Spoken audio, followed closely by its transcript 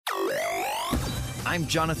I'm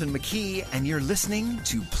Jonathan McKee, and you're listening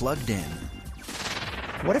to Plugged In.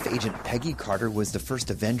 What if Agent Peggy Carter was the first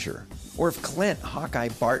Avenger? Or if Clint Hawkeye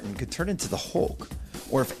Barton could turn into the Hulk?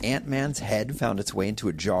 Or if Ant-Man's head found its way into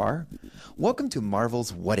a jar? Welcome to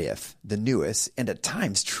Marvel's What If, the newest and at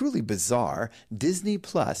times truly bizarre Disney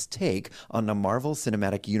Plus take on the Marvel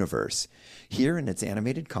Cinematic Universe. Here in its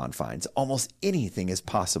animated confines, almost anything is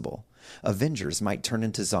possible. Avengers might turn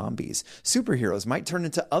into zombies. Superheroes might turn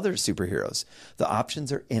into other superheroes. The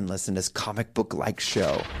options are endless in this comic book-like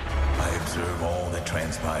show. I observe all that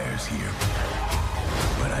transpires here,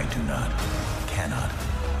 but I do not, cannot,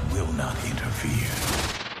 will not interfere.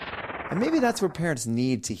 And maybe that's where parents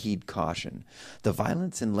need to heed caution. The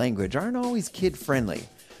violence and language aren't always kid-friendly,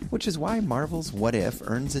 which is why Marvel's What If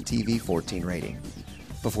earns a TV 14 rating.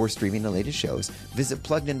 Before streaming the latest shows, visit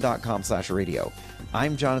pluggedin.com/radio.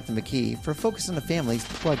 I'm Jonathan McKee for Focus on the Family's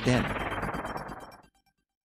Plugged In.